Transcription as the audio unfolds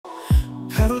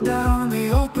Pedal down the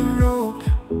open road,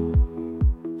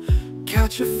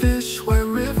 catch a fish where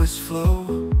rivers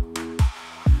flow,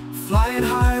 flying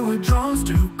high where drones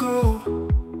do go.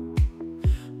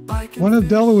 One of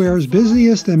Delaware's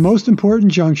busiest and most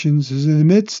important junctions is in the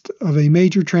midst of a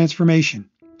major transformation.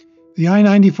 The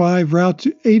I-95 Route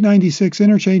 896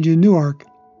 interchange in Newark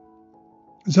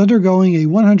is undergoing a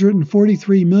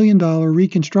 $143 million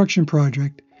reconstruction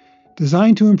project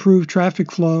designed to improve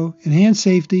traffic flow, enhance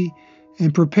safety,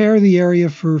 and prepare the area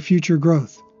for future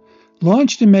growth.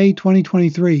 Launched in May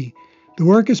 2023, the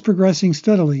work is progressing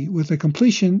steadily with a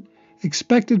completion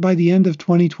expected by the end of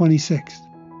 2026.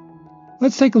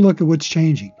 Let's take a look at what's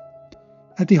changing.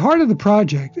 At the heart of the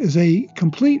project is a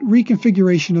complete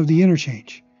reconfiguration of the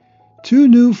interchange. 2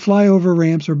 new flyover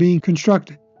ramps are being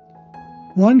constructed.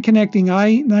 One connecting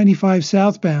I-95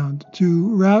 southbound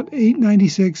to Route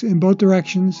 896 in both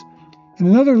directions, and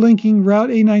another linking Route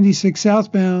 896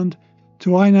 southbound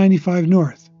to I-95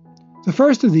 north. The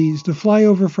first of these, the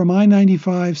flyover from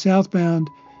I-95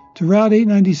 southbound to Route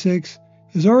 896,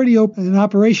 is already open and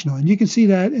operational, and you can see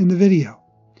that in the video.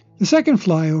 The second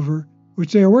flyover,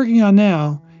 which they are working on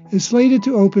now, is slated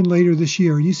to open later this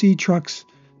year. You see trucks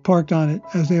parked on it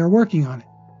as they are working on it.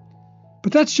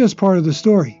 But that's just part of the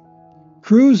story.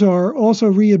 Crews are also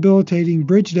rehabilitating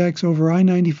bridge decks over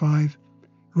I-95,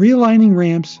 realigning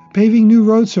ramps, paving new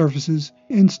road surfaces,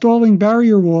 installing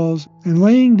barrier walls, and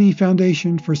laying the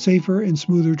foundation for safer and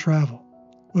smoother travel.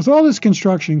 With all this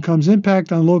construction comes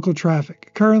impact on local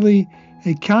traffic. Currently,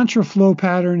 a contraflow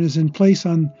pattern is in place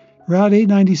on Route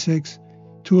 896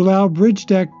 to allow bridge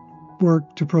deck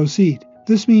work to proceed.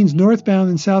 This means northbound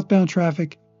and southbound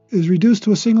traffic is reduced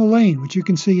to a single lane, which you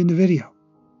can see in the video,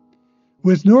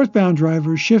 with northbound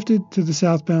drivers shifted to the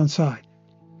southbound side.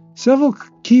 Several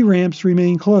key ramps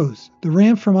remain closed. The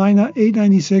ramp from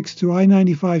I-896 to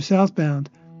I-95 southbound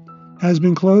has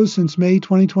been closed since May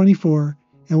 2024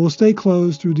 and will stay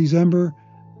closed through December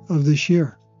of this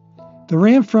year. The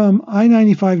ramp from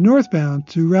I-95 northbound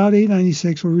to Route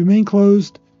 896 will remain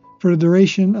closed for the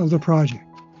duration of the project.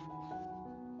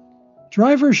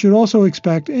 Drivers should also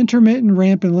expect intermittent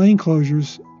ramp and lane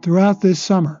closures throughout this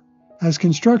summer as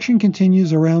construction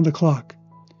continues around the clock.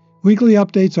 Weekly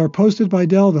updates are posted by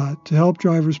DelDOT to help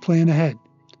drivers plan ahead.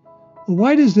 Well,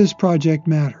 why does this project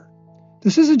matter?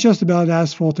 This isn't just about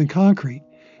asphalt and concrete.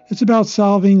 It's about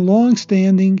solving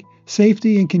long-standing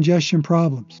safety and congestion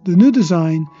problems. The new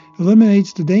design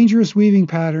eliminates the dangerous weaving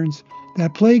patterns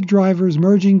that plague drivers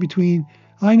merging between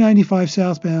I-95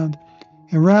 southbound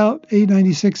and Route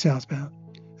 896 southbound.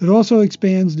 It also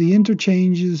expands the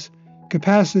interchange's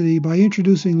capacity by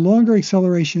introducing longer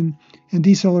acceleration and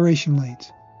deceleration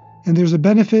lanes. And there's a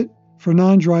benefit for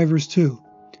non-drivers too.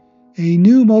 A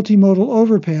new multimodal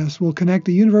overpass will connect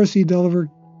the University of Delaware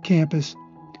campus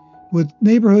with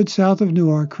neighborhoods south of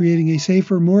Newark, creating a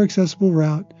safer, more accessible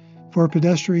route for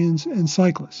pedestrians and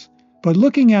cyclists. But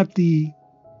looking at the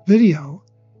video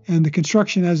and the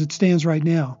construction as it stands right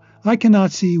now, I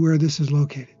cannot see where this is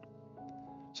located.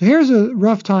 So here's a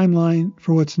rough timeline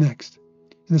for what's next.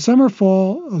 In the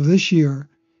summer-fall of this year,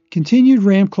 continued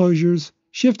ramp closures,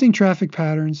 shifting traffic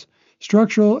patterns,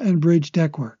 structural and bridge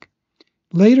deck work.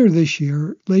 Later this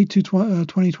year, late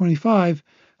 2025,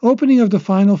 opening of the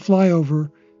final flyover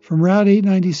from Route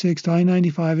 896 to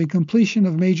I-95 and completion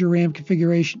of major ramp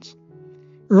configurations.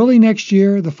 Early next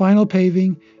year, the final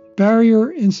paving,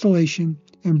 barrier installation,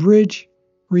 and bridge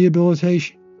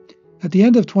rehabilitation. At the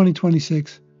end of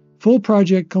 2026, full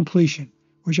project completion,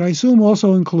 which I assume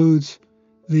also includes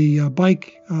the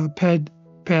bike ped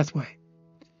pathway.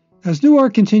 As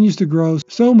Newark continues to grow,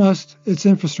 so must its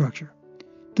infrastructure.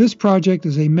 This project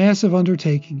is a massive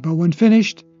undertaking, but when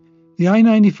finished, the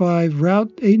I-95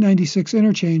 Route 896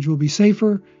 interchange will be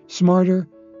safer, smarter,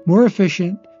 more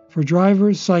efficient for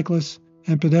drivers, cyclists,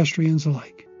 and pedestrians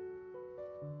alike.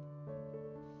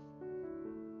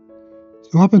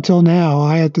 So up until now,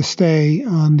 I had to stay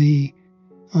on the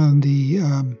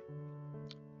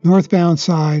northbound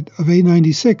side of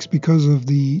 896 because of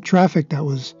the traffic that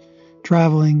was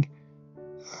traveling,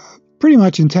 pretty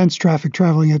much intense traffic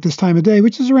traveling at this time of day,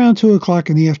 which is around 2 o'clock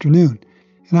in the afternoon.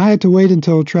 And I had to wait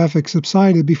until traffic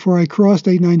subsided before I crossed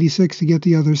 896 to get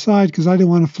the other side because I didn't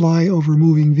want to fly over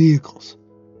moving vehicles.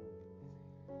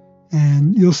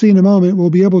 And you'll see in a moment,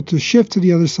 we'll be able to shift to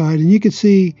the other side, and you can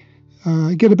see,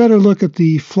 get a better look at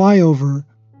the flyover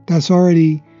that's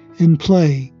already in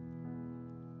play,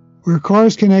 where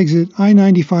cars can exit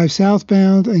I-95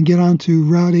 southbound and get onto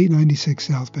Route 896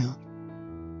 southbound.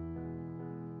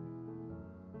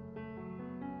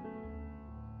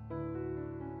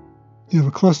 You have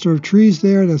a cluster of trees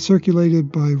there that's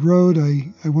circulated by road.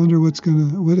 I wonder what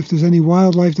if there's any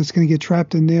wildlife that's going to get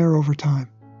trapped in there over time,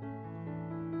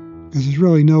 because there's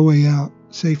really no way out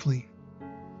safely.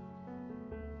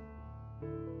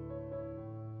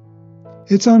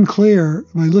 It's unclear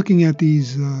by looking at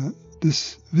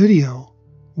this video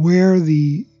where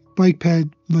the bike ped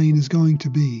lane is going to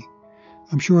be.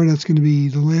 I'm sure that's going to be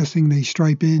the last thing they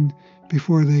stripe in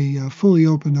before they fully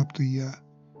open up the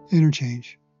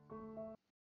interchange.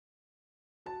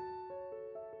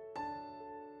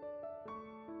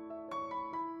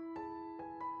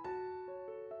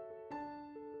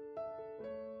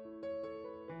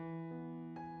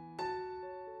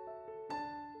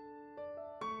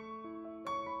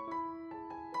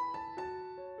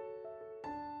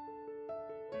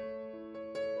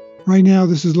 Right now,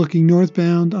 this is looking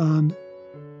northbound on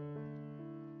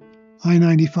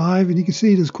I-95, and you can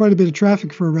see there's quite a bit of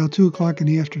traffic for about 2 o'clock in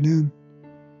the afternoon.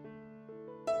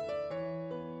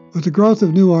 With the growth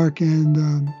of Newark and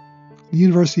the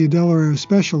University of Delaware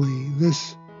especially,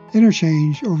 this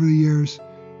interchange over the years,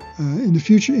 in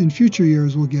future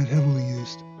years, will get heavily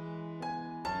used.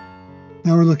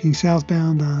 Now we're looking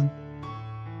southbound on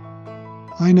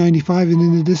I-95, and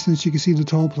in the distance you can see the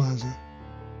toll plaza.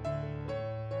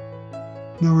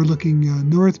 Now we're looking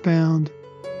northbound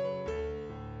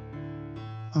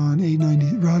on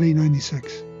Route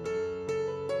 896.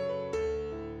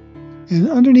 And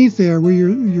underneath there, where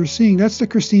you're seeing, that's the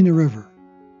Christina River.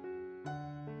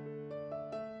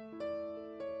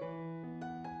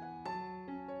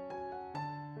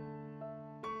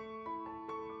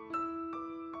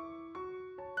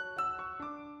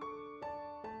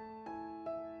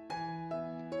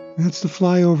 That's the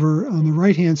flyover on the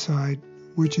right-hand side,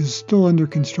 which is still under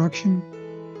construction.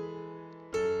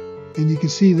 And you can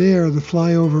see there the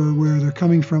flyover where they're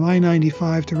coming from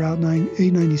I-95 to Route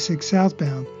 896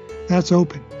 southbound. That's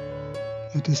open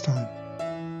at this time.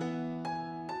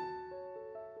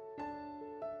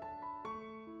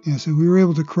 Yeah, so we were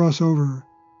able to cross over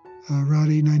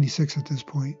Route 896 at this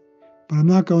point. But I'm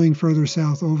not going further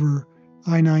south over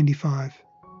I-95.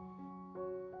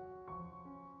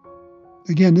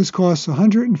 Again, this costs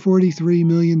 $143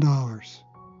 million.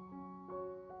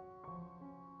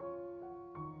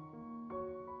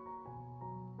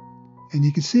 And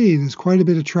you can see there's quite a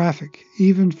bit of traffic,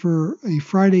 even for a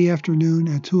Friday afternoon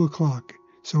at 2 o'clock.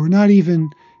 So we're not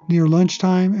even near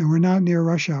lunchtime, and we're not near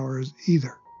rush hours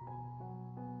either.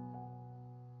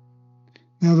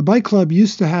 Now, the White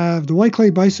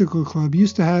Clay Bicycle Club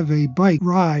used to have a bike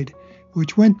ride,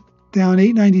 which went down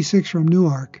 896 from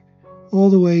Newark all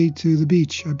the way to the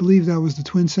beach. I believe that was the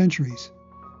Twin Centuries.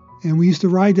 And we used to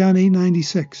ride down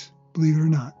 896, believe it or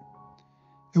not.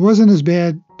 It wasn't as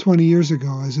bad 20 years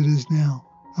ago as it is now.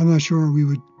 I'm not sure we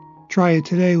would try it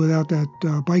today without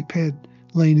that bike ped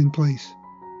lane in place.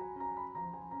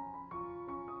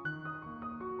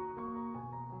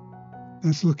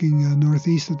 That's looking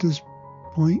northeast at this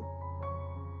point.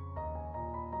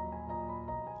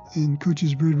 And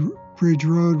Coach's Bridge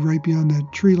Road right beyond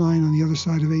that tree line on the other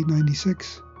side of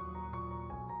 896.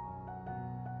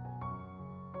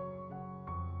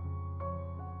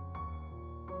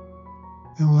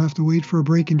 And we'll have to wait for a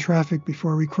break in traffic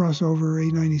before we cross over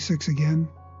 896 again.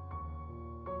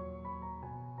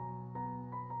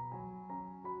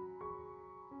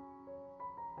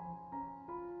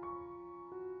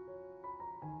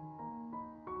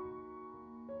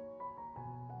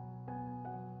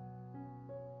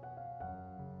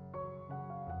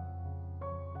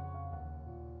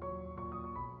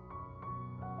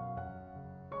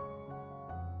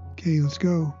 Okay, let's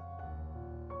go.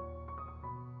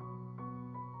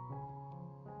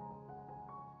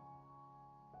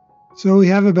 So we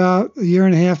have about a year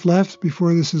and a half left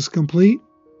before this is complete.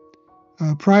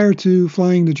 Prior to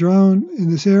flying the drone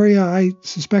in this area, I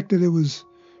suspected it was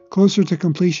closer to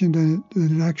completion than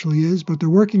it actually is, but they're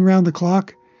working around the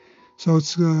clock, so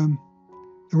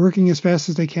they're working as fast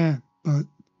as they can, but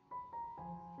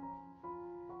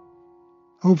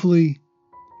hopefully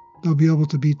they'll be able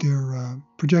to beat their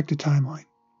projected timeline.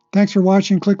 Thanks for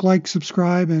watching. Click like,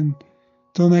 subscribe, and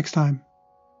till next time.